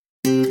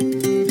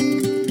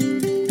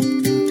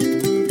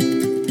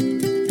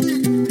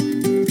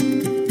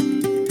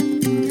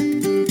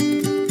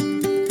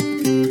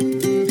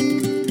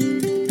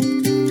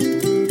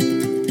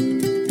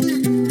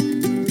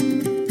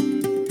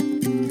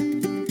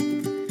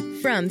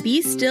From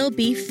Be Still,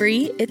 Be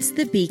Free, it's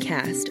the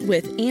Bcast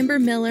with Amber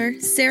Miller,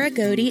 Sarah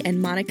Godey, and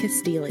Monica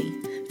Steele.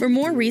 For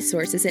more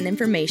resources and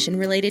information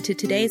related to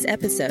today's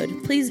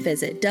episode, please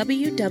visit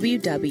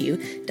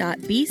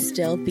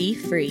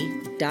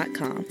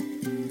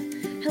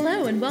www.bestillbefree.com.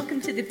 Hello and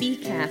welcome to the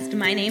Bcast.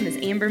 My name is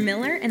Amber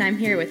Miller and I'm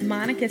here with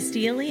Monica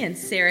Steele and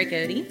Sarah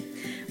Godey.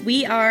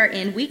 We are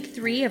in week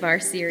 3 of our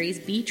series,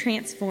 Be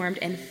Transformed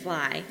and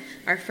Fly.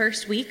 Our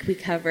first week we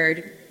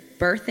covered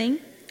birthing,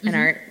 and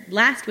our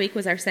last week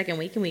was our second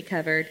week and we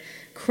covered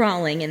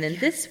crawling. And then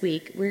this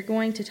week we're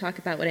going to talk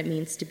about what it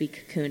means to be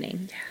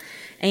cocooning.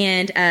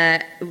 And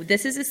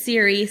this is a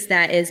series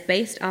that is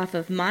based off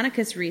of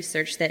Monica's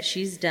research that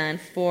she's done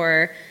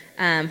for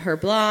her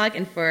blog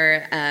and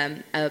for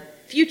a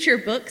future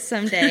book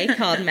someday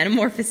called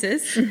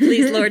Metamorphosis.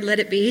 Please, Lord, let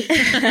it be.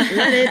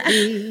 Let it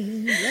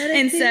be.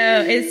 And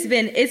so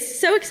it's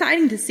so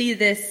exciting to see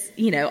this,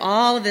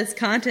 all of this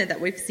content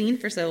that we've seen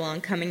for so long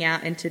coming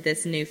out into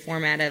this new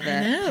format of a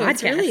podcast.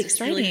 It's really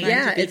exciting.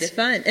 It's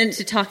fun. And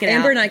to talk it out.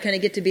 Amber and I kind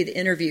of get to be the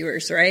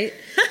interviewers, right?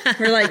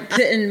 We're like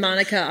putting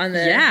Monica on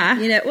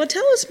the, well,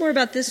 tell us more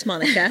about this,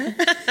 Monica.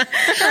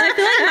 I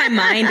feel like my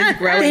mind is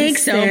growing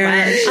Thanks, so Sarah.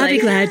 much. I'll be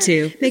glad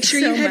to. Make sure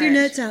you have your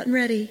notes out and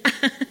ready.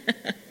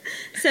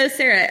 So,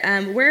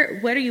 Sarah,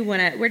 where do you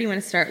want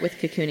to start with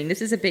cocooning?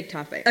 This is a big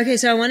topic. Okay,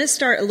 so I want to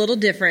start a little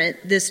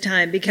different this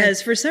time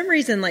because for some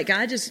reason,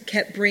 God just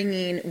kept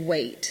bringing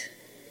weight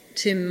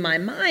to my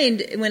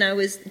mind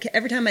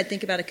every time I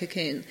think about a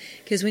cocoon.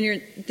 Because when you're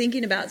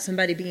thinking about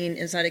somebody being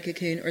inside a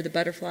cocoon or the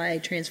butterfly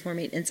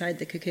transforming inside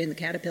the cocoon, the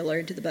caterpillar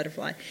into the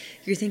butterfly,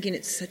 you're thinking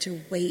it's such a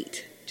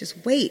weight.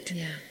 Just wait.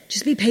 Yeah.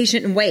 Just be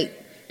patient and wait.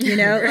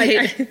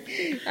 Right.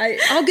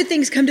 All good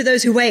things come to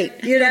those who wait,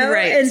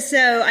 Right. And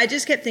so I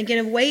just kept thinking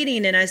of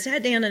waiting, and I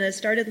sat down and I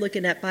started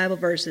looking at Bible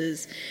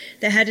verses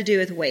that had to do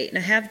with wait. And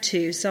I have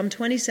 2. Psalm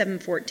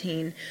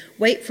 27:14,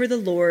 wait for the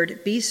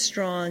Lord, be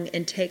strong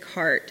and take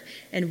heart,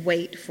 and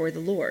wait for the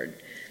Lord.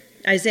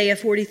 Isaiah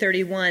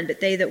 40:31,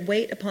 but they that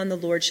wait upon the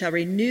Lord shall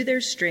renew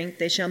their strength.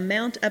 They shall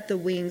mount up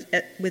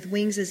with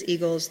wings as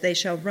eagles. They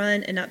shall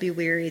run and not be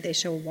weary. They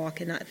shall walk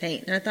and not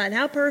faint. And I thought,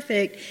 how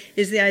perfect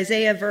is the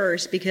Isaiah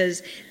verse,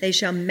 because they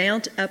shall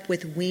mount up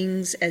with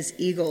wings as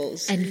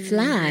eagles. And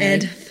fly.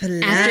 After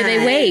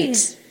they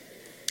wait.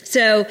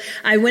 So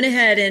I went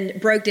ahead and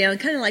broke down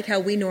kind of like how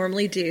we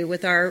normally do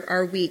with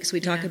our weeks. We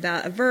talk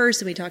about a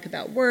verse and we talk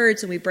about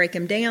words and we break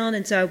them down.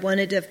 And so I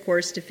wanted, of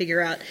course, to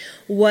figure out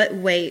what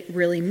wait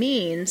really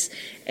means.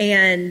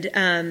 And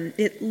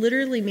it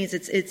literally means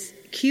it's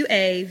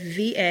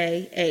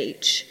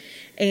Qavah.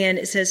 And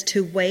it says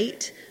to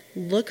wait,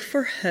 look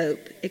for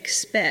hope,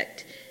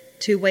 expect,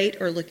 to wait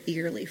or look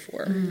eagerly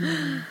for. Isn't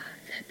that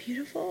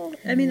beautiful?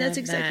 I mean, that's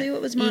exactly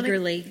what was Monica.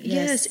 Eagerly.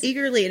 Yes,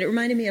 eagerly. And it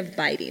reminded me of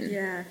biting.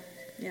 Yeah.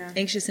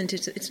 Anxious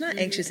anticipation. It's not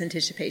anxious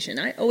anticipation.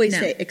 I always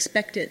say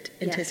expectant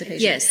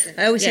anticipation. Yes.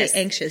 I always say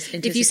anxious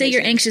anticipation. If you say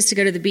you're anxious to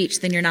go to the beach,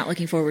 then you're not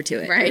looking forward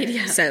to it. Right.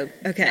 Yeah. So,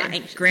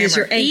 okay. Grammar.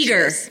 You're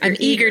Eager. I'm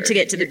eager to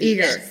get to the beach.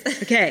 Eager.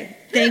 Okay.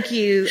 Thank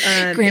you.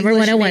 Grammar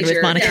English 101 major.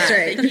 with Monica. That's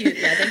right. Thank you.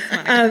 Yeah, thanks,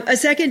 Monica. A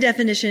second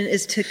definition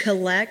is to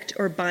collect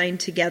or bind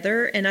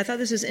together. And I thought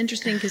this was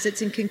interesting because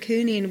it's in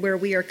cocooning where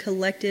we are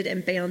collected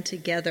and bound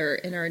together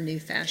in our new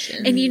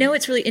fashion. And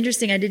it's really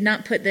interesting. I did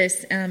not put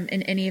this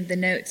in any of the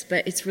notes,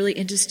 but it's really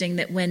interesting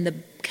that when the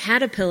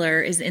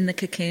caterpillar is in the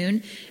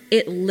cocoon,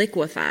 it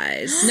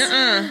liquefies.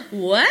 Nuh-uh.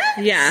 What?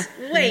 Yeah.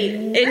 Wait.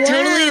 It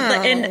totally.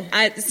 And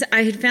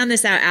I had found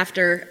this out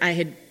after I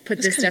had put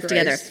this stuff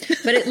together.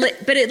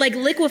 But it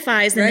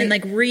liquefies and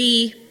then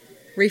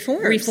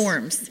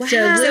reforms. Wow. So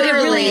it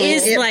really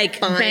is binds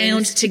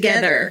bound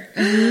together.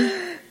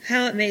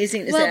 How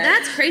amazing is that? Well,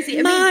 that's crazy.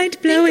 I Mind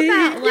mean, blowing.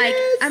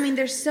 Think about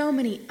there's so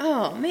many.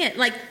 Oh man,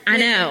 I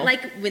know.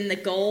 Like when the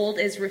gold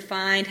is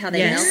refined, how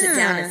they melt it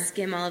down and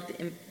skim all of the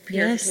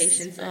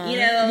impurifications.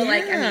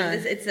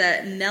 It's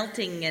a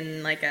melting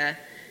and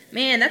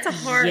that's a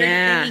hard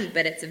thing,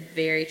 but it's a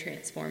very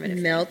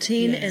transformative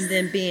melting and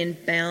then being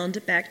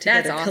bound back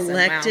together, that's awesome.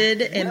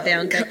 collected and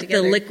bound back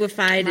together. The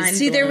liquefied.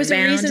 See, there was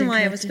a reason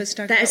why I was supposed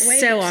to talk about weight. That is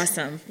so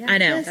awesome. Yeah, I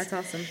know. Yes. That's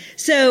awesome.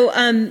 So,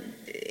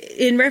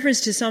 in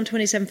reference to Psalm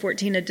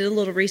 27:14, I did a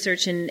little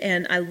research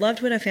and I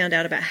loved what I found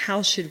out about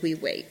how should we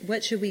wait.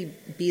 What should we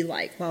be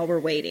like while we're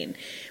waiting?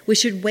 We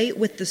should wait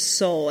with the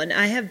soul. And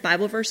I have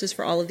Bible verses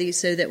for all of these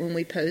so that when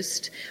we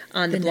post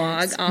on the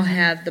blog, I'll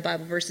have the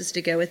Bible verses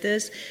to go with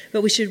this.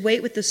 But we should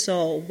wait with the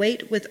soul,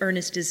 wait with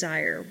earnest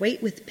desire,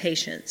 wait with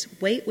patience,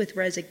 wait with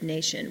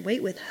resignation,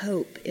 wait with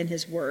hope in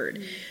His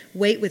Word,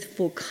 wait with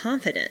full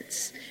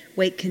confidence,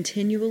 wait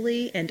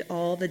continually and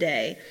all the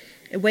day.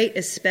 Wait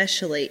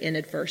especially in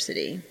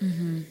adversity,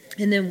 and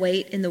then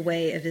wait in the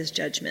way of His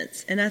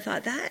judgments. And I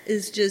thought that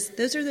is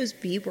those are those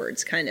B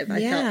words kind of.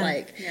 I felt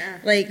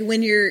like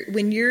when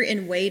you're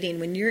in waiting,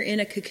 when you're in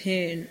a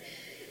cocoon,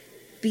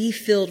 be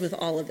filled with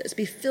all of this.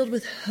 Be filled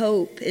with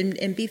hope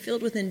and be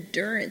filled with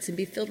endurance and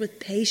be filled with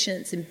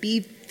patience and be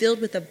filled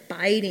with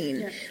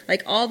abiding,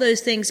 like all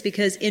those things.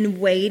 Because in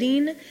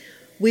waiting,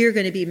 we are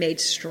going to be made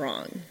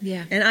strong.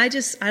 Yeah. And I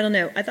don't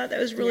know. I thought that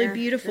was really Yeah,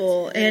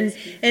 beautiful. that And is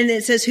beautiful. and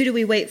it says, who do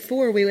we wait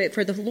for? We wait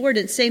for the Lord.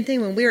 And same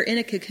thing, when we're in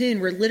a cocoon,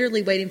 we're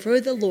literally waiting for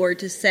the Lord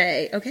to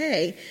say,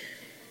 okay,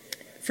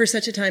 for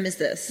such a time as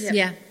this.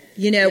 Yeah.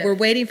 We're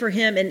waiting for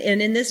him. And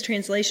in this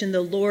translation,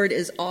 the Lord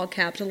is all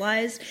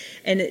capitalized.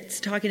 And it's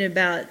talking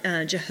about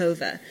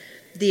Jehovah,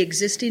 the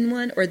existing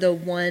one, or the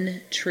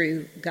one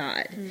true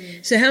God.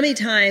 So how many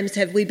times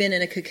have we been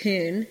in a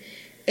cocoon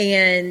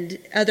and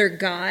other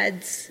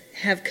gods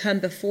have come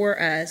before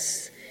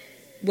us,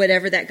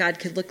 whatever that God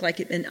could look like,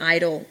 an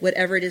idol,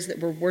 whatever it is that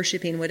we're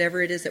worshiping,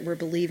 whatever it is that we're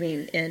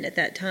believing in at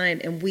that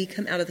time, and we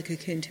come out of the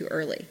cocoon too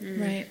early.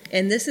 Right.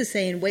 And this is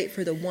saying, wait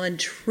for the one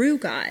true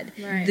God,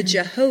 Right. the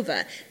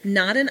Jehovah,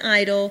 not an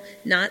idol,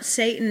 not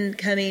Satan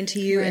coming to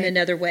you in Right.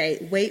 another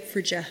way. Wait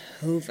for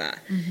Jehovah,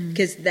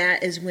 because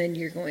that is when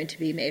you're going to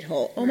be made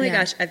whole. Oh my Yeah.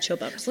 gosh, I have chill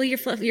bumps. Well,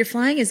 your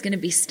flying is going to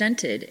be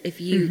stunted if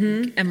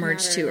you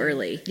emerge Not too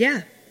early. early.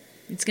 Yeah.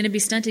 It's going to be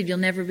stunted. You'll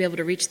never be able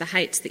to reach the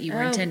heights that you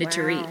were Oh, intended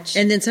to wow. reach.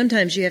 And then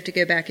sometimes you have to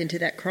go back into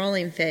that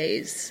crawling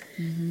phase.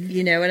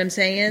 You know what I'm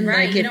saying?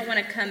 Right, Like you if- don't want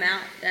to come out,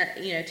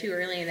 too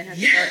early and then have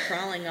to start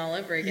crawling all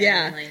over again.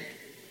 Yeah.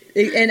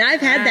 Like, And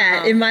I've had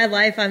that Wow. in my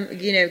life.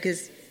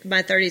 Because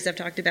my 30s, I've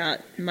talked about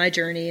my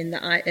journey in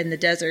the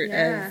desert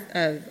Yeah.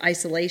 of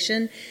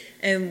isolation.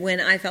 And when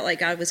I felt like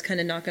God was kind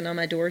of knocking on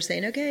my door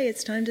saying, okay,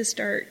 it's time to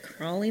start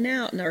crawling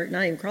out, or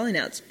not even crawling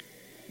out,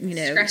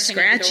 Scratching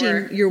at the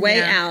door. your way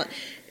Yeah. out,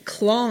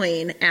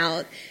 clawing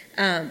out.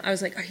 I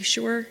was like, are you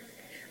sure?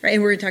 Right,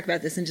 and we're going to talk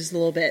about this in just a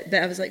little bit.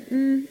 But I was like,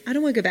 I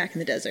don't want to go back in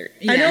the desert.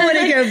 I Yeah. don't want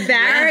to go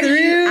back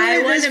through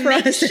I want this to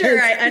make process.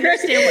 sure I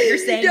understand what you're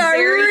saying Do I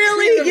very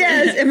really? clearly.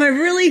 Yes. Am I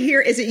really here?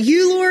 Is it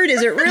you, Lord?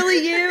 Is it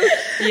really you?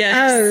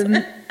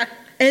 Yes.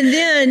 And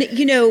then,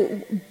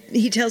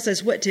 he tells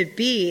us what to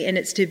be, and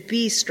it's to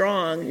be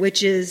strong,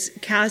 which is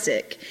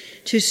Kazakh,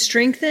 to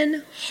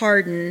strengthen,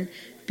 harden,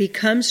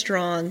 become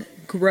strong,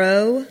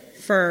 grow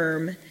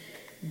firm,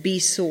 be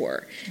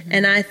sore.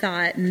 And I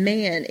thought,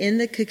 man, in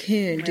the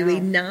cocoon, do we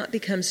not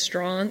become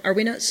strong? Are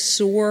we not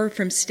sore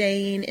from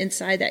staying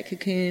inside that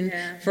cocoon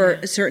for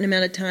a certain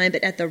amount of time?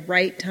 But at the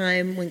right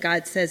time, when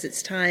God says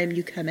it's time,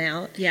 you come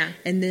out. Yeah.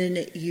 And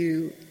then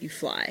you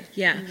fly.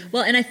 Yeah.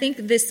 Well, and I think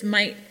this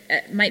might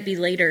be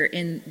later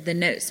in the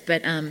notes,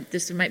 but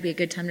this might be a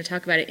good time to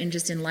talk about it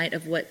in light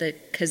of what the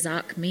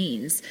Kazakh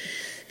means.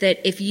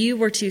 That if you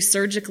were to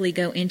surgically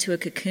go into a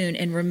cocoon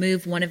and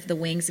remove one of the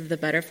wings of the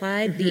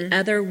butterfly, the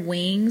other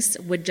wings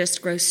would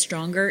just grow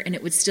stronger and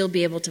it would still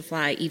be able to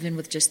fly even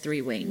with just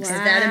 3 wings. Wow.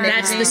 Is that amazing?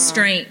 That's the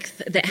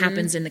strength that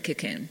happens in the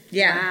cocoon.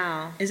 Yeah.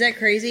 Wow. Is that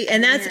crazy?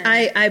 And that's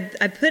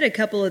I put a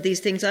couple of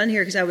these things on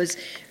here because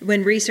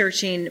when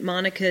researching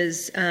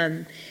Monica's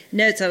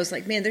notes, I was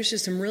like, man, there's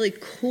just some really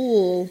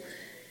cool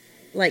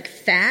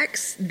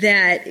facts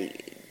that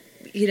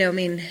you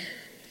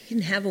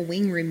can have a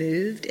wing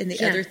removed, and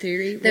the other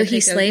theory will Though he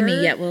take slay me,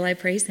 over. yet will I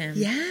praise him.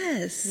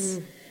 Yes.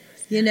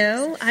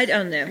 I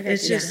don't know.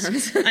 It's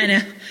just I know.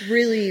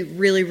 really,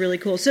 really, really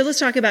cool. So let's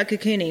talk about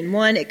cocooning.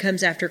 One, it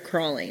comes after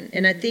crawling.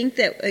 And I think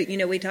that,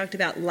 we talked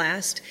about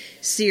last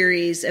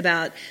series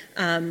about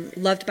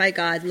loved by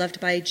God, loved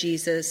by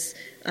Jesus,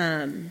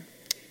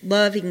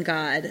 loving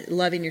God,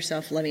 loving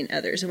yourself, loving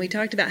others. And we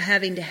talked about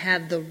having to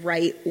have the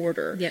right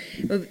order. Yep.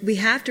 We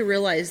have to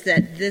realize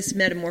that this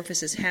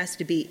metamorphosis has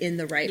to be in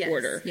the right Yes.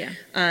 order. Yeah.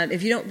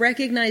 If you don't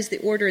recognize the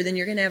order, then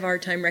you're going to have a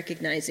hard time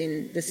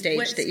recognizing the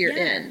stage that you're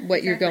in,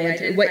 what you're going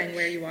through. Identifying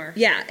where you are.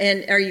 Yeah,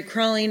 and are you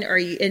crawling? Are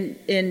you?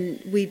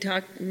 And we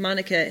talked.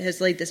 Monica has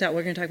laid this out.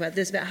 We're going to talk about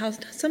this about how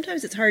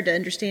sometimes it's hard to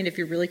understand if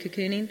you're really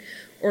cocooning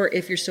or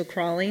if you're still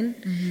crawling.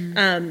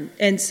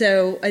 And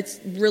so it's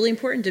really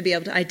important to be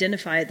able to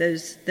identify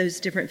those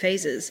different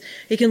phases.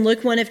 It can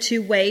look one of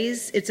two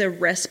ways. It's a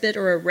respite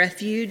or a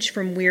refuge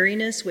from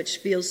weariness, which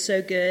feels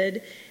so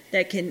good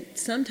that can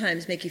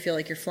sometimes make you feel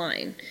like you're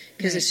flying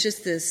because it's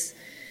just this.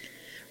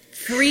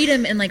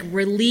 Freedom and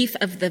relief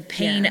of the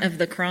pain of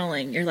the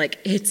crawling. You're like,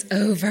 it's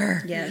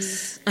over.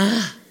 Yes.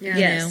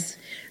 Yes.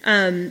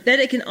 But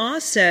it can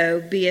also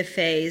be a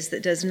phase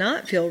that does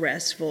not feel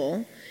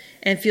restful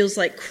and feels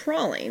like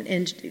crawling.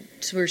 And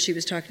it's where she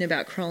was talking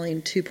about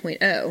crawling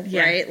 2.0,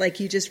 right? Like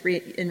you just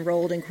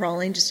enrolled in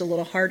crawling just a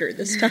little harder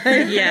this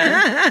time.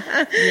 Yeah.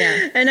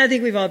 And I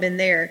think we've all been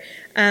there.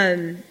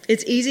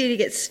 It's easy to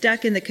get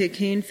stuck in the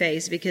cocoon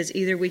phase because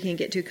either we can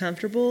get too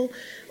comfortable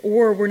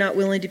or we're not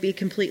willing to be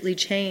completely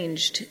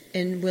changed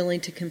and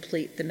willing to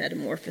complete the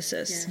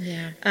metamorphosis.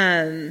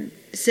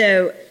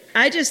 So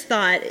I just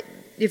thought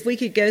if we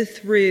could go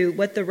through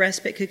what the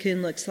respite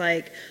cocoon looks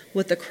like,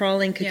 what the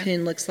crawling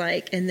cocoon looks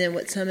like, and then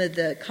what some of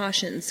the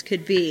cautions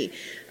could be.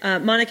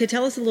 Monica,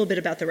 tell us a little bit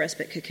about the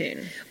respite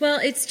cocoon. Well,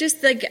 it's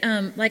just like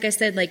I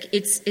said,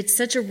 it's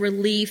such a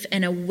relief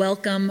and a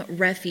welcome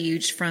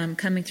refuge from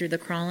coming through the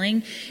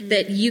crawling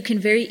that you can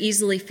very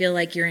easily feel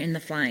like you're in the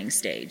flying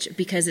stage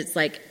because it's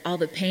like all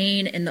the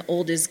pain and the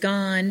old is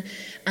gone.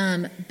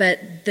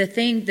 But the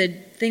thing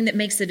that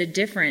makes it a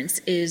difference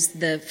is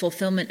the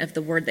fulfillment of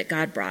the word that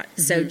God brought.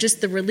 So just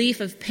the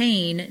relief of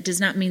pain does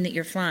not mean that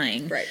you're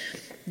flying. Right.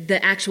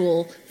 the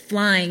actual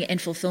flying and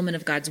fulfillment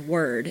of God's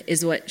word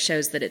is what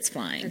shows that it's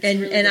flying.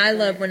 And I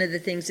love one of the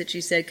things that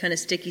you said, kind of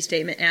sticky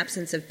statement,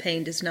 absence of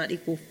pain does not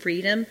equal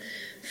freedom.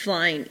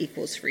 Flying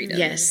equals freedom.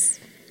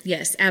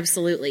 Yes,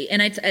 absolutely.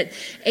 And I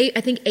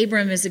think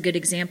Abram is a good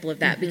example of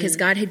that because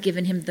God had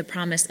given him the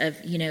promise of,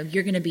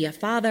 you're going to be a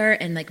father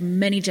and like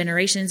many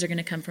generations are going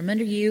to come from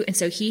under you. And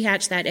so he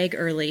hatched that egg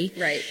early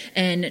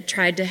and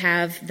tried to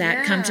have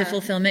that come to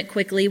fulfillment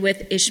quickly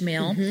with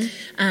Ishmael.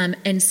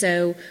 And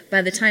so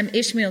by the time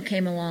Ishmael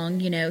came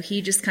along,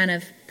 he just kind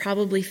of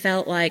probably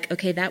felt like,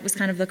 okay, that was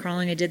kind of the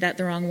crawling. I did that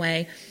the wrong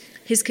way.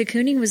 His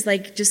cocooning was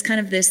like just kind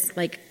of this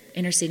like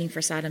interceding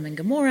for Sodom and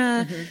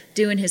Gomorrah,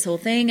 doing his whole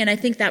thing. And I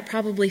think that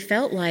probably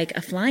felt like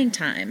a flying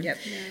time.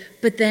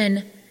 But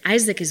then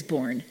Isaac is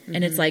born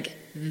and it's like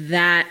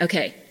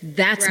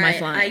that's my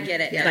flying. I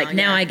get it.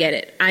 Now I get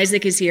it.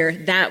 Isaac is here.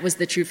 That was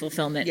the true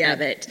fulfillment of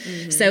it.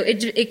 So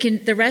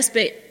the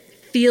respite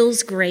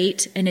feels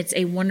great and it's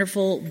a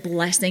wonderful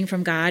blessing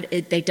from God.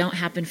 They don't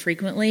happen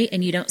frequently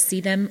and you don't see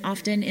them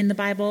often in the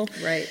Bible.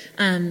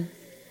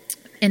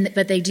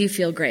 But they do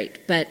feel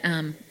great. But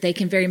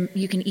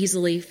you can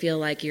easily feel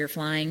like you're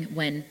flying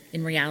when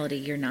in reality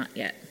you're not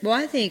yet. Well,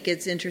 I think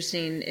it's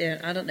interesting.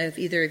 I don't know if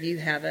either of you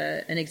have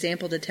an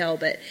example to tell,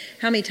 but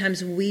how many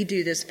times we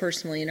do this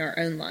personally in our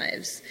own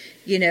lives.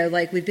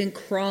 Like we've been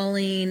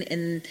crawling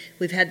and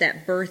we've had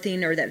that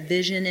birthing or that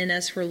vision in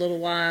us for a little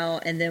while.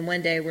 And then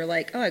one day we're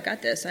like, oh, I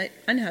got this. I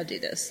know how to do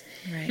this.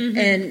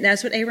 And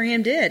that's what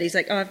Abraham did. He's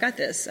like, oh, I've got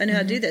this. I know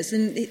how to do this.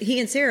 And he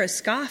and Sarah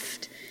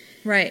scoffed.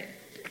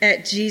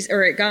 At Jesus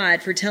or at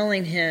God for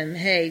telling him,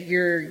 "Hey,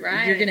 you're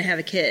going to have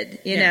a kid,"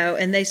 you know,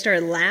 and they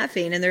started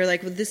laughing and they're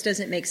like, "Well, this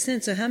doesn't make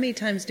sense." So how many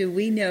times do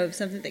we know of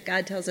something that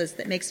God tells us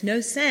that makes no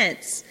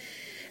sense,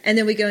 and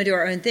then we go into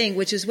our own thing,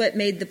 which is what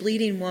made the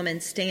bleeding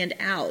woman stand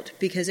out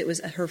because it was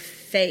her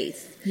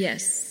faith,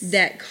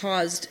 that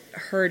caused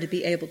her to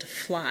be able to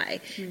fly.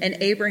 And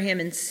Abraham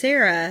and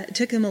Sarah it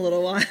took them a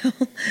little while,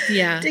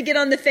 to get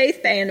on the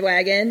faith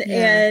bandwagon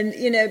and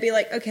be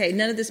like, okay,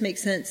 none of this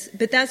makes sense,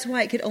 but that's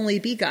why it could only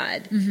be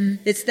God.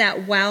 It's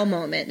that wow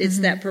moment, it's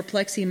that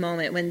perplexing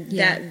moment when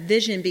that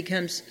vision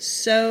becomes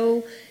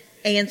so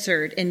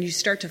answered and you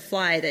start to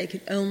fly that it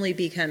could only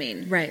be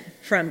coming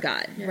from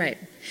God.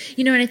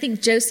 And I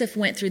think Joseph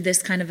went through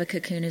this kind of a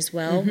cocoon as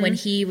well when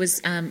he was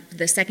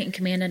the second in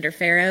command under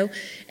Pharaoh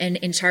and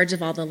in charge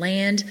of all the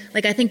land.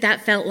 Like, I think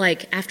that felt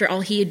like after all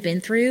he had been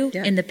through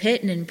in the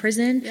pit and in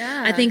prison,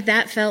 I think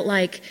that felt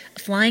like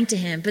flying to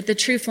him. But the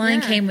true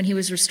flying came when he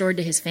was restored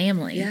to his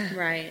family.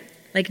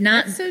 Like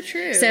not That's so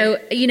true. So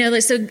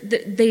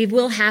they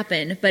will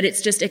happen, but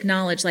it's just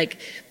acknowledged. Like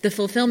the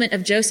fulfillment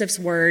of Joseph's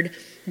word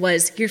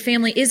was your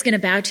family is going to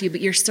bow to you, but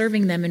you're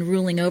serving them and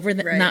ruling over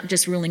them, not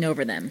just ruling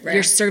over them.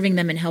 You're serving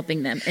them and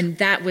helping them, and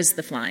that was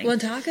the flying. Well,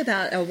 talk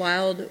about a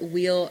wild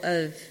wheel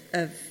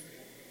of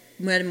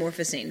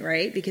metamorphosing,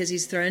 right? Because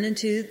he's thrown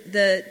into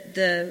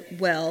the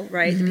well,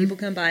 right? The people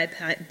come buy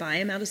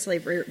him out of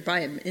slavery, buy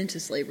him into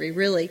slavery,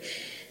 really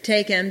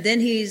take him. Then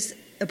he's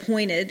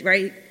appointed,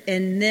 right?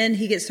 And then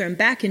he gets thrown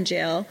back in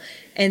jail,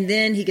 and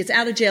then he gets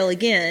out of jail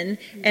again.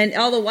 And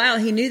all the while,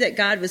 he knew that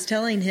God was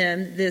telling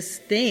him this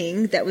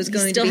thing that was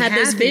going to be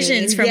happening. Still had those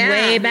visions from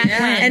way back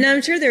when. And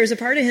I'm sure there was a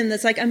part of him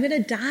that's like, I'm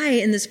going to die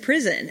in this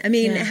prison. I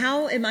mean,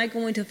 how am I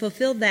going to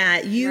fulfill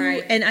that? You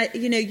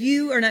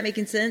are not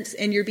making sense,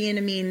 and you're being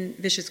a mean,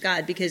 vicious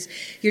God because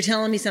you're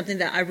telling me something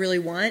that I really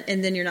want,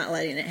 and then you're not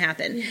letting it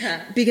happen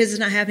because it's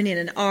not happening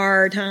in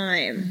our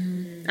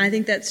time. I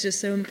think that's just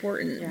so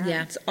important.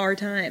 It's our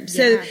time.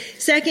 So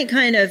second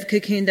kind of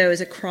cocoon, though,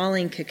 is a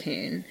crawling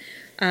cocoon.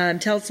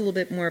 Tell us a little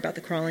bit more about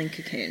the crawling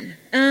cocoon.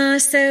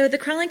 So the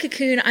crawling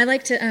cocoon, I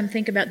like to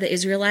think about the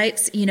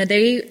Israelites.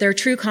 Their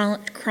true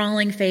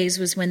crawling phase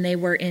was when they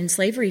were in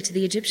slavery to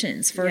the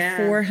Egyptians for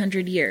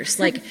 400 years,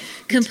 like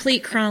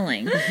complete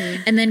crawling.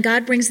 And then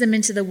God brings them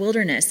into the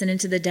wilderness and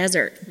into the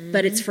desert,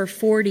 but it's for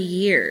 40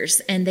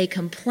 years. And they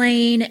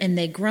complain and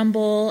they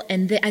grumble,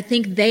 and I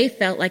think they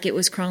felt like it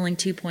was crawling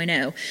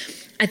 2.0.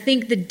 I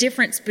think the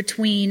difference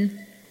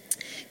between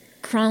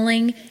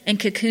crawling and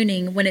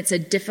cocooning, when it's a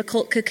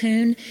difficult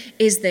cocoon,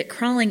 is that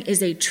crawling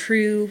is a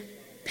true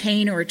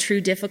pain or a true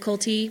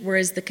difficulty,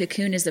 whereas the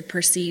cocoon is a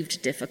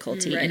perceived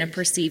difficulty and a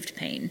perceived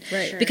pain.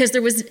 Because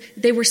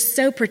they were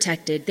so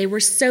protected, they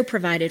were so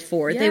provided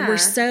for, they were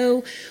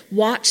so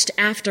watched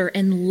after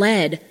and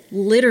led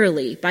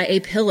literally by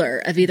a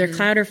pillar of either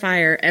cloud or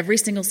fire every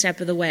single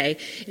step of the way.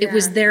 It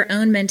was their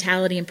own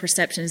mentality and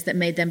perceptions that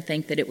made them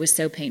think that it was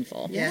so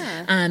painful.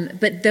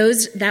 But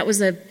that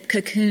was a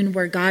cocoon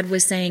where God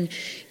was saying,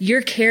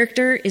 your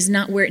character is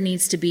not where it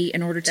needs to be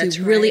in order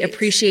to really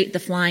appreciate the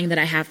flying that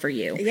I have for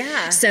you.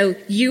 So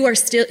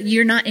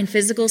you're not in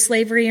physical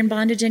slavery and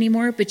bondage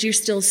anymore, but you're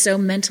still so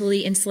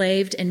mentally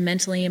enslaved and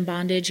mentally in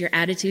bondage. Your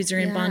attitudes are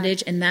in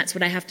bondage, and that's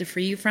what I have to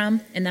free you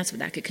from, and that's what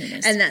that cocoon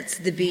is. And that's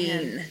the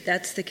being.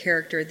 That's the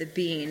character, the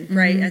being,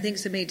 right? I think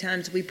so many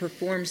times we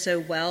perform so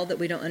well that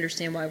we don't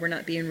understand why we're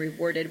not being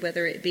rewarded,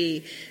 whether it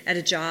be at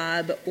a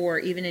job or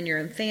even in your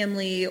own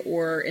family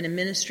or in a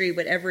ministry,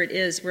 whatever it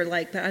is. We're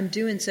like, but I'm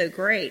doing so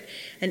great.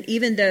 And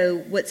even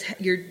though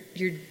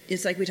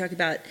it's like we talk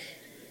about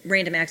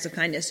random acts of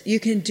kindness. You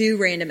can do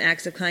random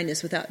acts of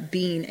kindness without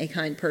being a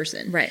kind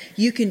person. Right.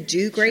 You can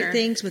do great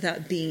things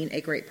without being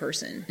a great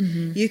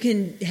person. You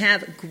can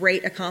have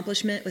great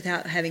accomplishment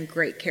without having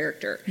great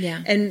character.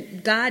 Yeah.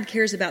 And God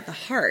cares about the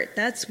heart.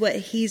 That's what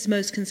he's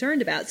most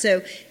concerned about.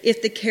 So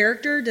if the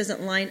character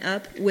doesn't line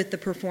up with the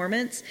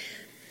performance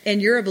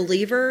and you're a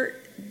believer,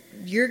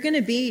 you're going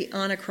to be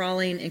on a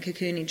crawling and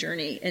cocooning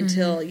journey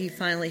until you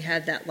finally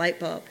have that light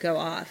bulb go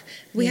off.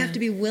 We have to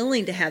be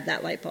willing to have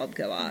that light bulb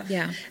go off.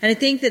 Yeah. And I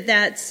think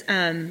that's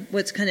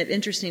what's kind of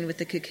interesting with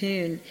the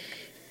cocoon.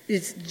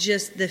 It's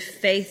just the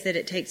faith that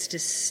it takes to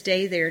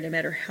stay there no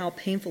matter how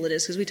painful it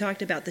is. Because we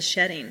talked about the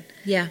shedding.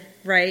 Yeah.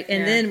 Right?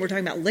 And then we're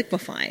talking about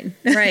liquefying.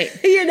 Right.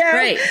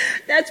 Right.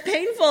 That's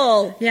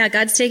painful. Yeah,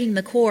 God's taking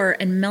the core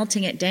and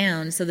melting it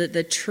down so that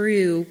the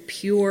true,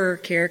 pure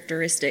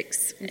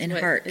characteristics and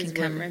heart can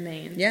come.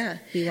 Remain. Yeah.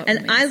 Be what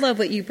And remains. I love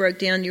what you broke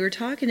down. You were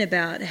talking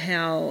about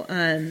how,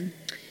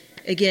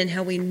 again,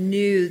 how we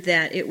knew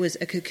that it was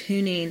a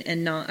cocooning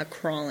and not a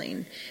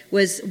crawling.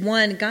 Was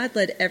one, God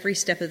led every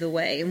step of the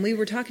way. And we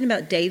were talking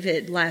about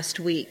David last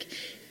week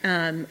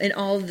and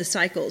all of the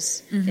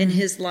cycles in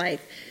his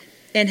life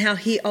and how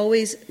he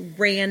always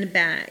ran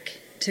back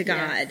to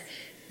God. Yes.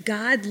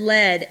 God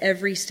led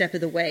every step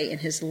of the way in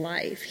his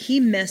life. He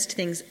messed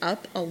things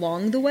up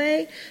along the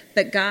way,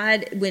 but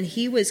God, when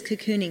he was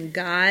cocooning,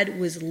 God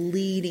was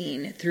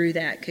leading through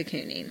that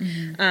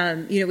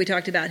cocooning. We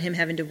talked about him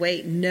having to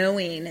wait,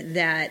 knowing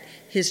that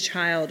his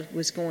child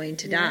was going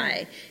to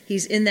die.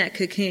 He's in that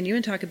cocoon. You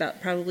want to talk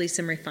about probably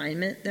some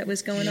refinement that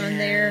was going on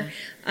there,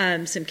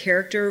 some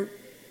character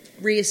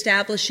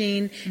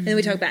reestablishing. And then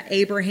we talk about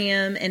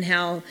Abraham and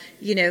how,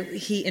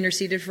 he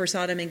interceded for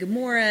Sodom and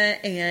Gomorrah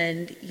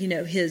and,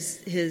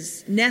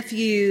 his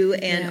nephew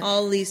and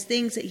all these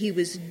things that he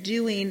was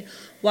doing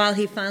while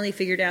he finally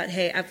figured out,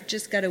 hey, I've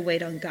just got to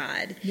wait on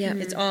God. Yeah.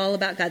 It's all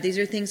about God. These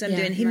are things I'm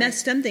doing. He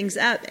messed some things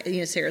up.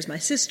 Sarah's my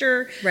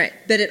sister. Right.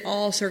 But it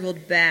all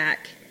circled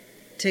back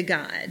to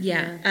God.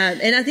 Yeah.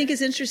 And I think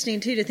it's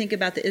interesting, too, to think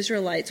about the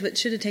Israelites. What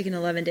should have taken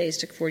 11 days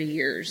took 40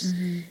 years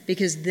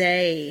because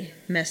they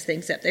messed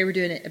things up. They were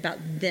doing it about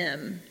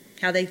them,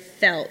 how they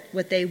felt,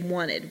 what they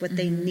wanted, what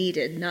they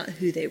needed, not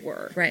who they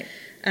were. Right.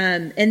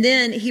 And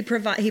then he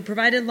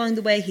provided along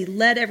the way. He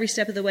led every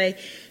step of the way.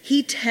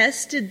 He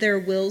tested their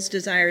wills,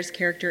 desires,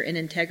 character, and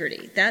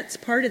integrity. That's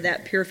part of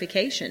that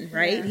purification,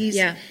 right?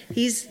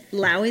 He's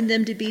allowing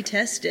them to be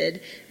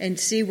tested and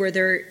see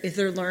if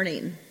they're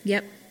learning.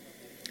 Yep.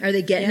 Are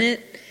they getting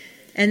it?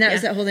 And that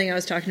was that whole thing I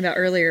was talking about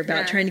earlier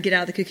about trying to get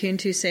out of the cocoon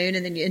too soon,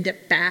 and then you end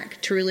up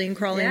back truly and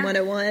crawling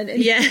 101. And,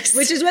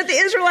 which is what the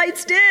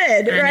Israelites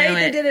did, right?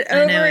 They did it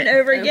over and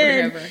over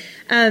again.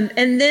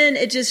 And then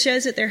it just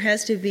shows that there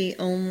has to be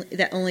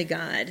only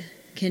God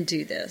can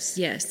do this.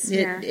 Yes.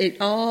 It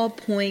all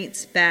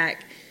points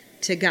back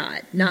to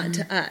God, not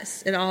to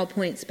us. It all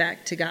points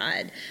back to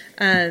God.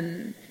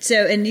 And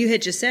you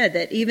had just said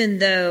that even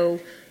though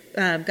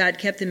God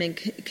kept them in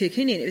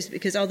cocooning, it was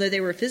because although they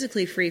were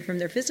physically free from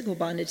their physical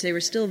bondage, they were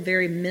still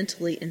very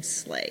mentally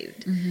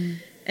enslaved.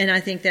 And I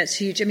think that's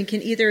huge. I mean,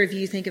 can either of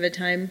you think of a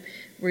time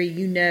where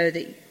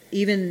that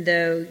even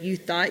though you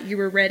thought you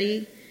were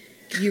ready,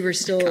 you were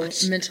still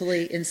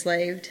mentally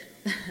enslaved?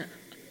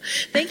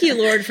 Thank you,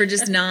 Lord, for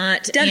just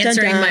not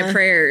answering my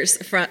prayers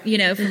from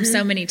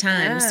so many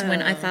times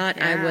when I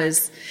thought I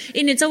was.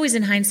 And it's always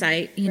in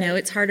hindsight,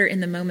 it's harder in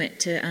the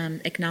moment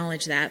to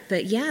acknowledge that.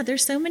 But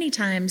there's so many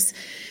times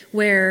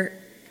where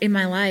in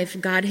my life,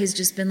 God has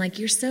just been like,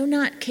 you're so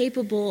not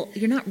capable,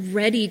 you're not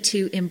ready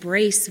to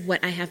embrace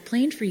what I have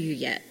planned for you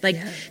yet.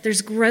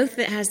 There's growth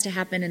that has to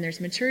happen, and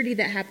there's maturity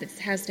that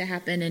has to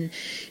happen, and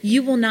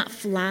you will not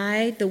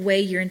fly the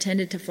way you're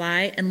intended to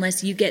fly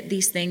unless you get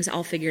these things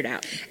all figured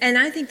out. And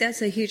I think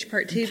that's a huge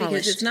part, too,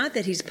 because it's not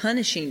that he's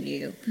punishing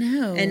you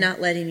and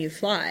not letting you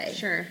fly.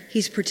 Sure.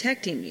 He's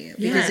protecting you.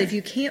 Because if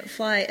you can't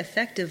fly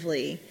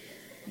effectively,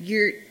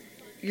 you're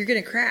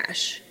going to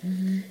crash.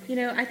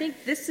 I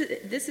think this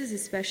is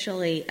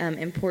especially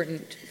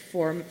important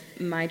for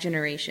my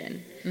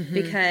generation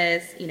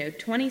because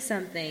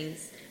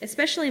 20-somethings,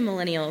 especially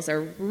millennials,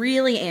 are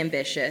really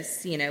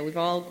ambitious. We've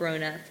all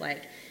grown up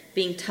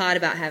being taught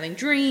about having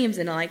dreams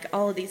and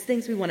all of these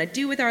things we want to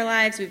do with our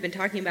lives. We've been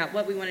talking about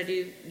what we want to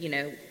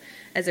do,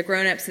 as a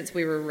grown up since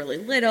we were really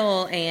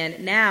little,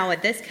 and now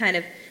at this kind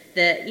of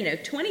the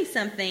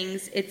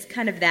 20-somethings, it's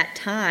kind of that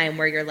time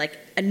where you're like,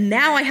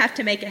 now I have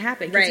to make it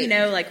happen.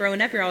 Because,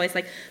 growing up, you're always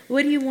like,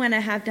 what do you want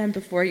to have done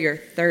before you're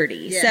 30?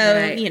 Yeah,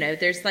 so,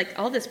 there's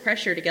all this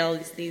pressure to get all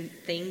these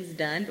things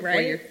done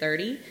before you're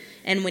 30.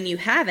 And when you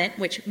haven't,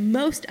 which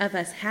most of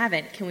us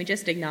haven't, can we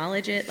just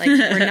acknowledge it?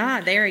 We're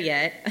not there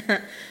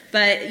yet.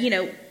 But,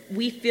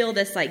 we feel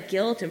this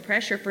guilt and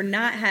pressure for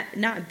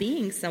not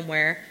being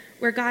somewhere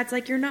where God's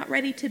like, you're not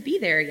ready to be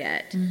there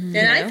yet. And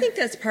I think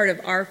that's part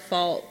of our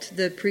fault,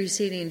 the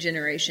preceding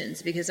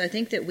generations, because I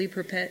think that we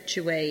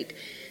perpetuate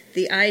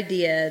the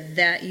idea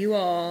that you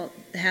all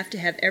have to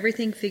have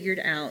everything figured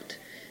out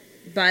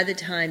by the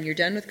time you're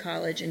done with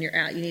college and you're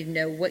out. You need to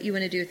know what you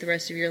want to do with the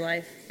rest of your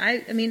life.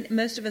 I mean,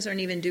 most of us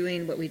aren't even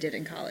doing what we did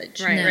in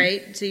college,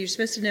 right? So you're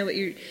supposed to know what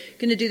you're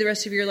going to do the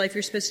rest of your life.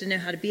 You're supposed to know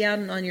how to be out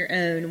and on your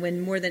own,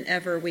 when more than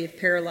ever we have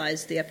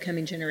paralyzed the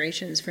upcoming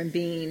generations from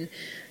being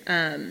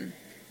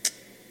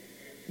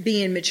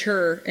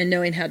mature and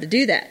knowing how to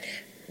do that.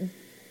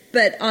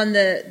 But on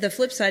the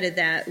flip side of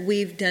that,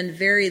 we've done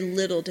very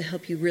little to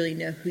help you really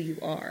know who you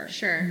are.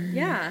 Sure.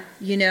 Yeah.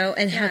 You know,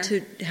 and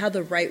how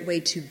the right way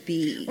to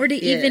be, or to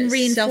even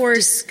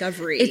reinforce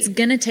self-discovery. It's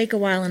going to take a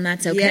while, and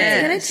that's okay.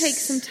 It's going to take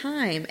some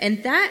time.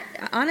 And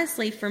that,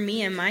 honestly, for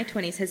me in my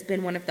 20s has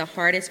been one of the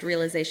hardest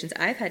realizations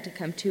I've had to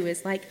come to,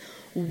 is like,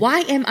 why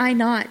am I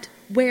not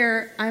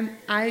where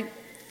I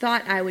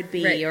thought I would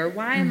be, or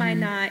why am I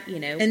not,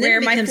 and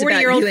where my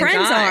 40-year-old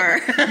friends are?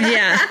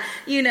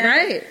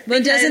 Right.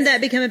 Well, doesn't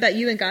that become about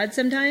you and God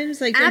sometimes?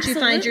 Like, don't you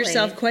find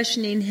yourself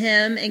questioning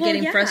Him and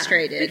getting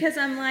frustrated? Because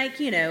I'm like,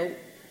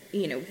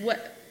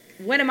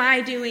 what am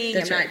I doing?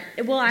 That's right.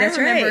 I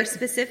remember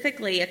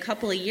specifically a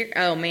couple of years.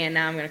 Oh man,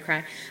 now I'm going to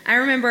cry. I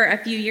remember a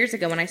few years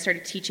ago when I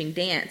started teaching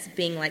dance,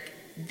 being like,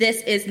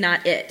 this is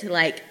not it.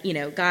 Like,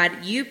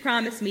 God, you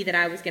promised me that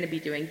I was going to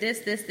be doing this,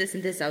 this, this,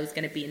 and this. I was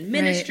going to be in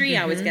ministry.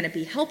 I was going to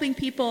be helping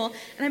people.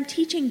 And I'm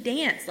teaching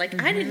dance.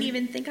 Like, I didn't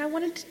even think I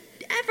wanted to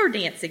ever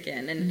dance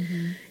again.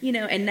 And,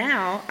 and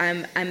now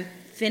I'm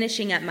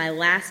finishing up my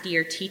last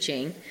year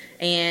teaching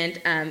and,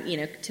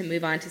 to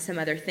move on to some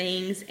other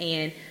things.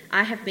 And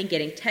I have been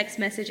getting text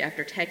message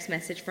after text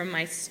message from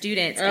my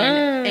students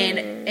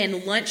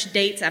and lunch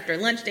dates after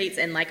lunch dates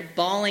and like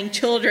bawling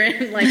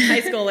children, like high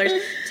schoolers,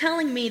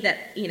 telling me that,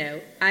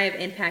 I have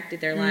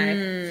impacted their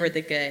life for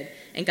the good.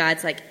 And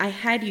God's like, I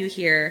had you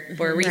here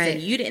for a reason. Right.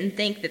 You didn't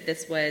think that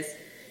this was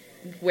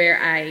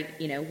where I,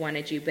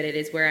 wanted you, but it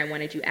is where I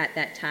wanted you at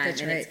that time.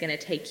 That's and it's going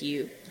to take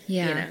you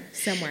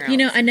somewhere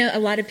else. I know a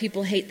lot of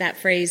people hate that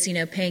phrase,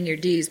 paying your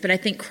dues, but I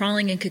think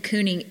crawling and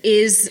cocooning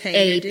is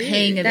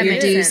paying of your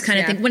dues kind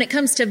of thing when it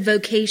comes to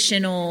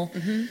vocational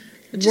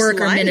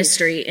work or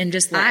ministry and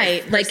just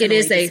life. Like it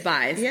is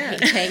despise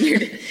paying your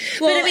dues.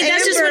 Well, but I mean,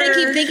 that's just what I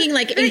keep thinking,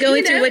 like in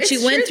going through what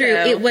you went through,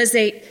 it was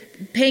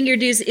paying your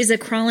dues is a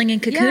crawling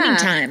and cocooning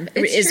time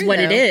is what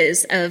it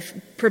is of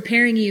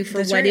preparing you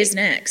for what is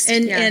next.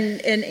 And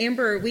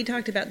Amber, we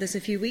talked about this a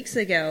few weeks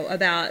ago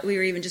we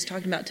were even just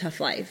talking about tough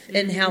life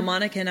and how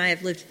Monica and I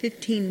have lived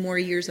 15 more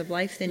years of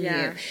life than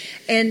you.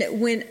 And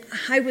when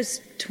I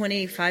was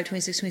 25,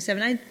 26,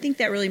 27, I think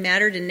that really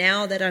mattered. And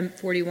now that I'm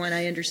 41,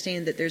 I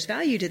understand that there's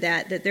value to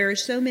that there are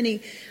so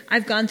many,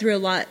 I've gone through a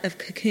lot of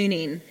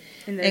cocooning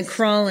and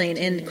crawling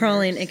and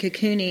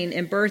cocooning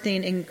and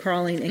birthing and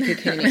crawling and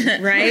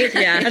cocooning, right?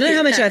 Yeah. I don't know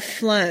how much I've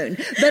flown,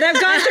 but I've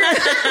gone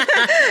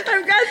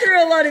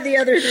through a lot of the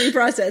other three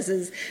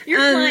processes. You're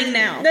flying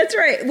now. That's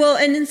right. Well,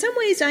 and in some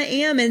ways I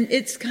am, and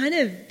it's kind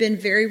of been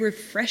very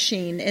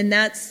refreshing, and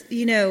that's,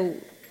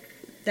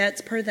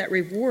 that's part of that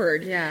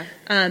reward. Yeah.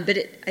 But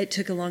it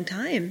took a long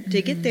time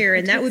to get there,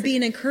 and that would be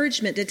an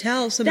encouragement to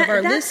tell some of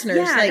our listeners.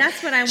 Yeah, like,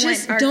 that's what I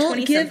want our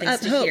don't give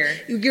up hope. Hear.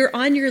 You're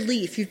on your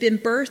leaf. You've been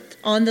birthed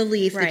on the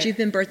leaf that you've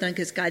been birthed on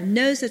because God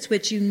knows that's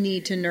what you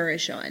need to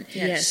nourish on.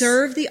 Yes.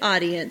 Serve the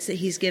audience that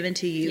He's given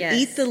to you. Yes.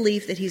 Eat the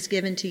leaf that He's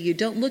given to you.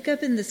 Don't look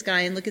up in the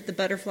sky and look at the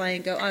butterfly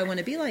and go, oh, I want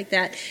to be like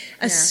that.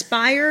 Yeah.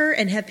 Aspire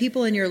and have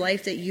people in your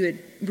life that you would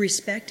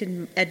respect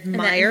and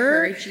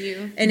admire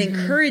and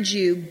encourage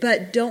you,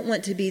 but don't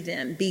want to be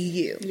them. Be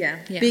you. Yeah.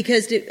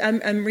 Because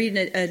I'm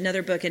reading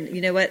another book, and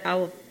you know what?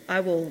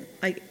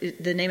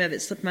 The name of it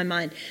slipped my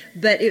mind,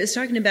 but it was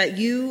talking about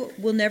you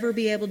will never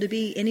be able to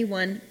be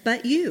anyone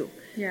but you.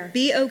 Yeah.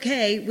 Be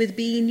okay with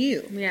being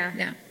you. Yeah.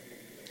 Yeah.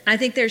 I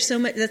think there's so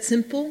much that's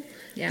simple.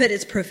 Yeah. But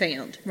it's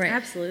profound. Right.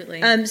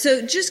 Absolutely.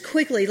 So just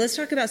quickly, let's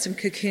talk about some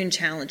cocoon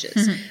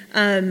challenges.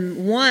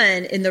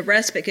 One, in the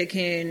respite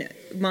cocoon,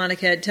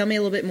 Monica, tell me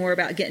a little bit more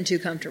about getting too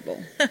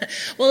comfortable.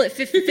 Well, it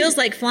feels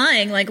like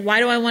flying. Like, why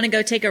do I want to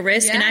go take a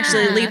risk and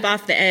actually leap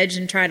off the edge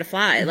and try to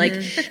fly? Like,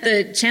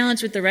 the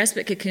challenge with the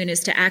respite cocoon is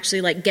to actually,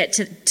 like, get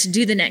to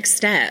do the next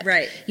step.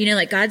 Right.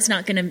 Like, God's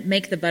not going to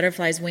make the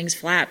butterfly's wings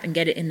flap and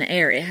get it in the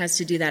air. It has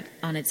to do that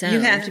on its own.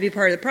 You have to be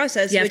part of the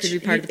process. You have to be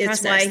part of the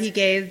process. It's why He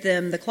gave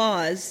them the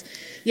claws.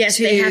 Yes,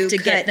 they have to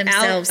get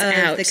themselves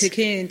out of the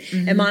cocoon.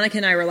 And Monica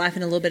and I were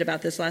laughing a little bit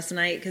about this last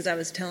night because I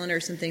was telling her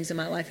some things in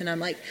my life, and I'm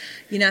like,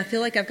 I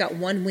feel like I've got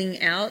one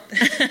wing out, but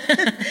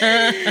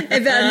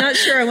I'm not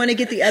sure I want to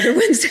get the other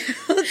ones out.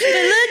 But look,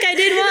 I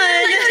did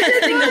one.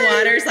 Testing the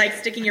waters, like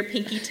sticking your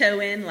pinky toe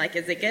in. Like,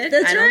 is it good?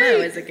 That's I don't know.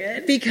 Is it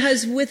good?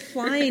 Because with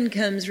flying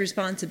comes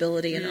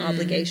responsibility and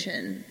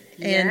obligation.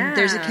 And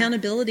there's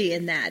accountability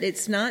in that.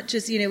 It's not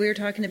just, we were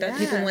talking about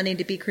people wanting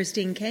to be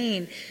Christine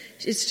Kane.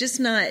 It's just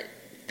not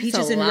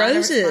peaches a and lot of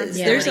roses.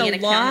 There's a responsibility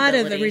and lot of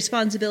accountability.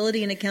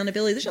 responsibility and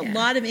accountability. There's a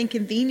lot of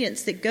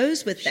inconvenience that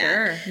goes with that.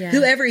 Sure. Yeah.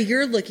 Whoever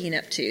you're looking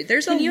up to,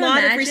 there's Can a you lot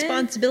of imagine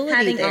responsibility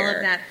having there. all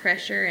of that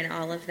pressure and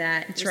all of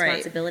that right.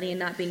 responsibility and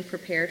not being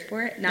prepared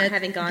for it, not That-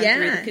 having gone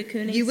yeah, through the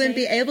cocooning you wouldn't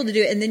be stage? able to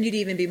do it, and then you'd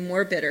even be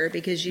more bitter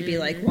because you'd be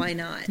like, why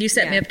not? You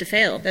set me Yeah. up to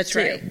fail. That's too.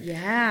 right.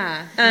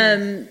 Yeah.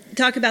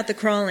 Talk about the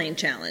crawling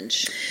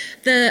challenge.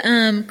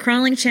 The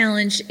crawling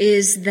challenge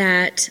is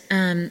that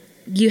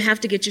you have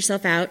to get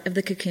yourself out of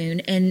the cocoon.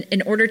 And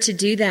in order to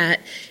do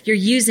that, you're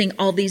using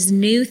all these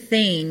new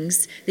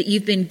things that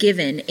you've been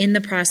given in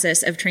the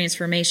process of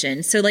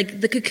transformation. So,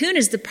 like, the cocoon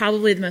is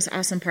probably the most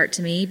awesome part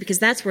to me because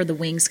that's where the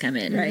wings come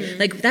in. Right.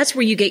 Like, that's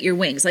where you get your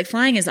wings. Like,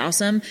 flying is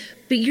awesome,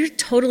 but you're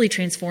totally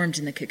transformed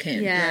in the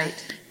cocoon. Yeah.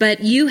 Right.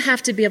 But you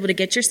have to be able to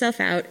get yourself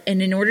out.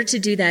 And in order to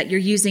do that, you're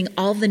using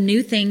all the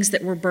new things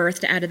that were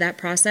birthed out of that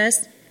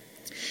process.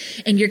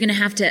 And you're going to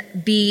have to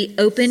be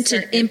open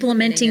Start to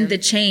implementing implementing the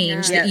them.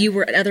 change Yeah. that you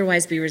would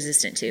otherwise be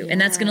resistant to.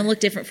 And that's Yeah. going to look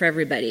different for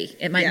everybody.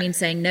 It might Yeah. mean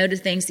saying no to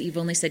things that you've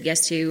only said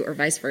yes to or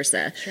vice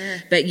versa.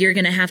 Sure. But you're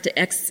going to have to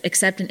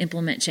accept and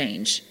implement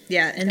change.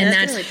 Yeah, And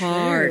that's really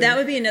hard. That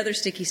would be another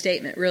sticky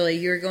statement, really.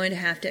 You're going to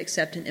have to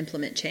accept and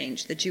implement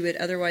change that you would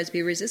otherwise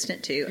be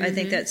resistant to. I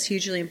think that's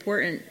hugely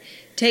important.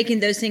 Taking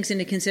those things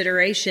into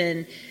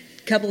consideration,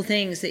 a couple of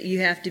things that you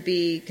have to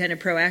be kind of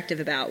proactive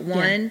about.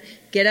 One,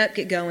 get up,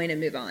 get going, and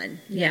move on.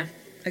 Yeah.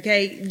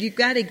 Okay? You've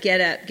got to get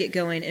up, get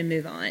going, and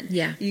move on.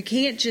 Yeah. You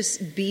can't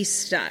just be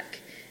stuck.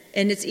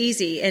 And it's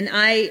easy. And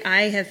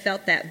I have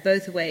felt that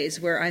both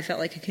ways, where I felt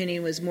like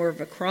cocooning was more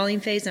of a crawling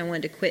phase. I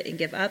wanted to quit and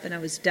give up, and I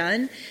was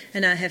done.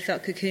 And I have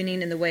felt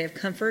cocooning in the way of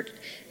comfort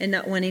and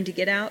not wanting to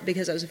get out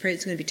because I was afraid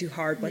it's going to be too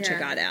hard once I Yeah.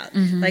 got out.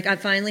 Like, I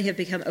finally have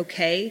become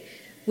okay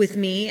with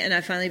me, and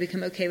I finally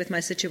become okay with my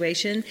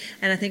situation,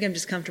 and I think I'm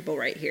just comfortable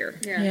right here.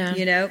 Yeah.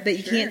 You know, but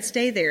you can't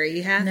stay there.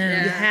 You have No.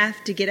 you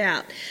have to get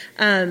out.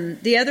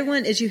 The other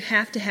one is you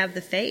have to have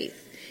the faith.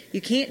 You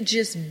can't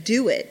just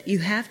do it. You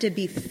have to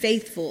be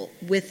faithful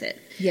with it.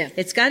 Yeah.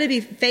 It's got to be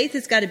faith.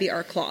 Has got to be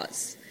our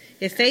claws.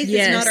 If faith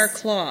Yes. is not our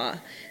claw,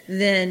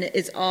 then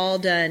it's all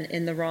done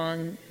in the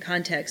wrong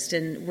context,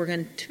 and we're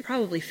going to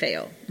probably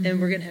fail.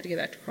 And we're going to have to go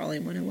back to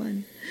crawling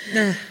 101.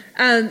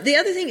 The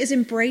other thing is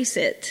embrace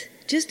it.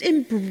 Just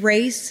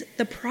embrace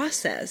the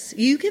process.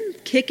 You can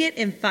kick it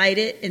and fight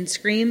it and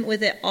scream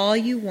with it all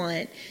you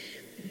want,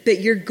 but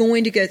you're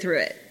going to go through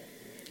it.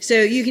 So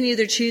you can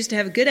either choose to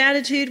have a good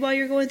attitude while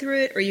you're going through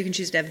it, or you can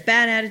choose to have a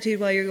bad attitude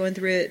while you're going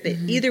through it. But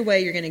either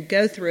way, you're going to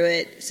go through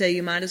it, so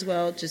you might as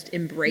well just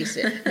embrace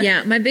it.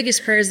 Yeah. My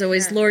biggest prayer is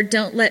always, Lord,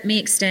 don't let me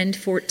extend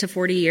to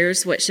 40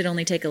 years what should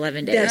only take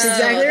 11 days. That's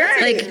exactly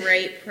that's right. a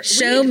great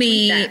Show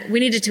me, we we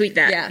need to tweet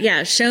that.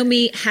 Yeah. Show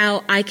me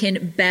how I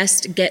can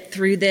best get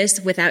through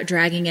this without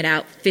dragging it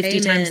out 50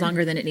 Amen. times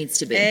longer than it needs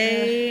to be.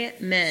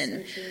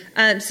 Amen.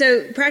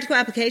 So practical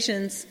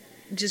applications,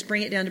 just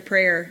bring it down to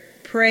prayer.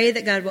 Pray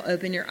that God will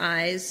open your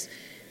eyes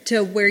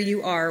to where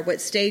you are, what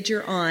stage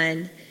you're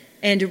on,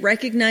 and to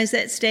recognize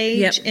that stage,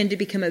 Yep. and to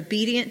become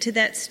obedient to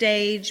that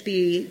stage,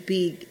 be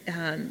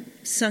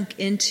sunk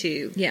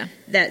into Yeah.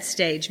 that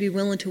stage, be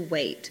willing to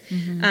wait.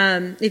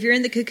 If you're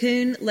in the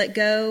cocoon, let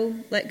go,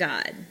 let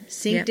God.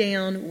 Sink Yep.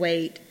 down,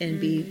 wait,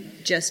 and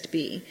just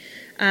be.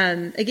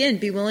 Again,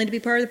 be willing to be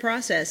part of the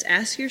process.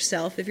 Ask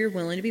yourself if you're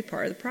willing to be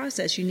part of the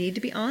process. You need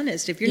to be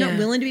honest. If you're Yeah. not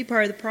willing to be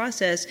part of the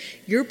process,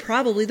 you're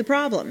probably the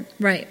problem.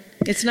 Right.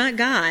 It's not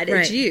God,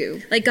 Right. it's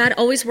you. Like God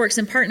always works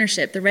in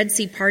partnership. The Red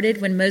Sea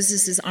parted when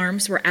Moses'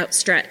 arms were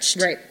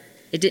outstretched. Right.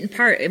 It didn't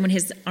part when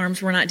his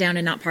arms were not down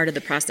and not part of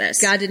the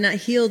process. God did not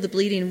heal the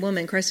bleeding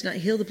woman. Christ did not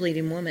heal the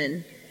bleeding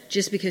woman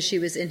just because she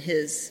was in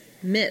his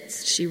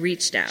midst. She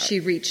reached out. She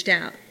reached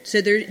out. So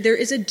there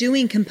is a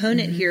doing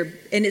component here,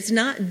 and it's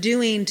not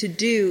doing to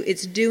do,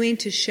 it's doing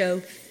to show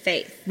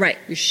faith. Right.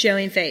 You're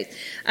showing faith.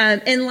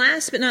 And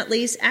last but not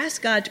least,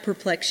 ask God to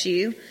perplex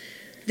you.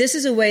 This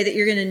is a way that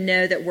you're going to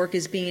know that work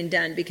is being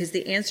done, because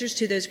the answers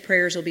to those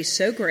prayers will be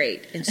so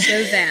great and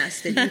so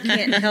vast that you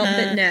can't help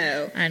but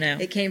know I know.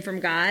 it came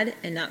from God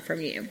and not from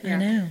you. I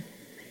know.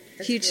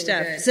 Huge really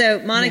stuff. good. So,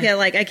 Monica,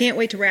 I can't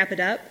wait to wrap it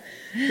up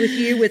with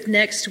you with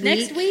next week.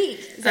 Next week.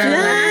 is our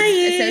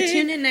last- So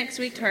tune in next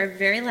week to our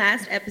very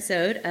last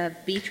episode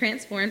of Be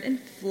Transformed and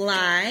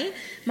Fly.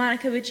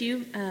 Monica, would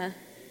you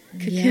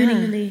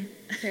cocooningly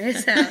pray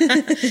us out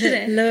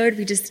today? Lord,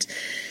 we just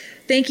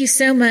thank you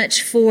so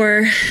much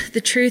for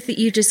the truth that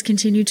you just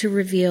continue to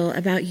reveal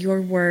about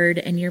your word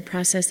and your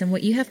process and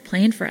what you have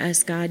planned for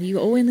us, God. You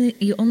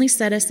only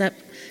set us up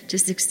to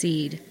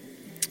succeed.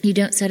 You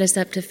don't set us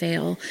up to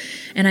fail.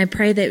 And I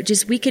pray that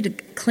just we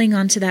could cling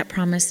on to that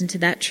promise and to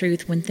that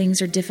truth when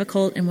things are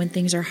difficult and when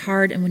things are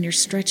hard and when you're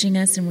stretching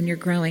us and when you're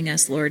growing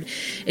us, Lord.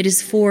 It is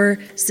for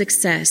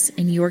success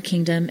in your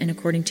kingdom and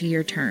according to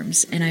your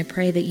terms. And I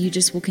pray that you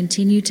just will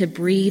continue to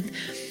breathe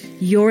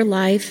your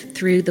life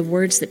through the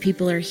words that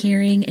people are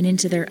hearing and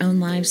into their own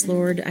lives,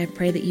 Lord. I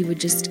pray that you would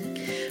just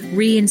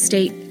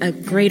reinstate a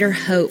greater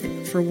hope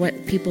for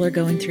what people are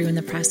going through in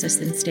the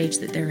process and stage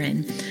that they're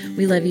in.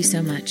 We love you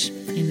so much.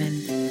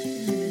 Amen.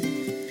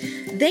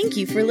 Thank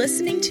you for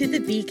listening to the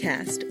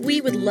Bcast.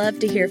 We would love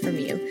to hear from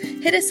you.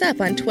 Hit us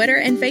up on Twitter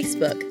and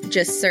Facebook.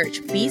 Just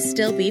search Be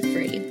Still, Be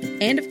Free.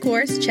 And of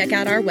course, check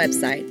out our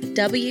website,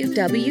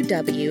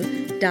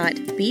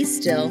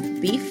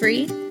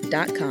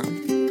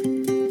 www.bestillbefree.com.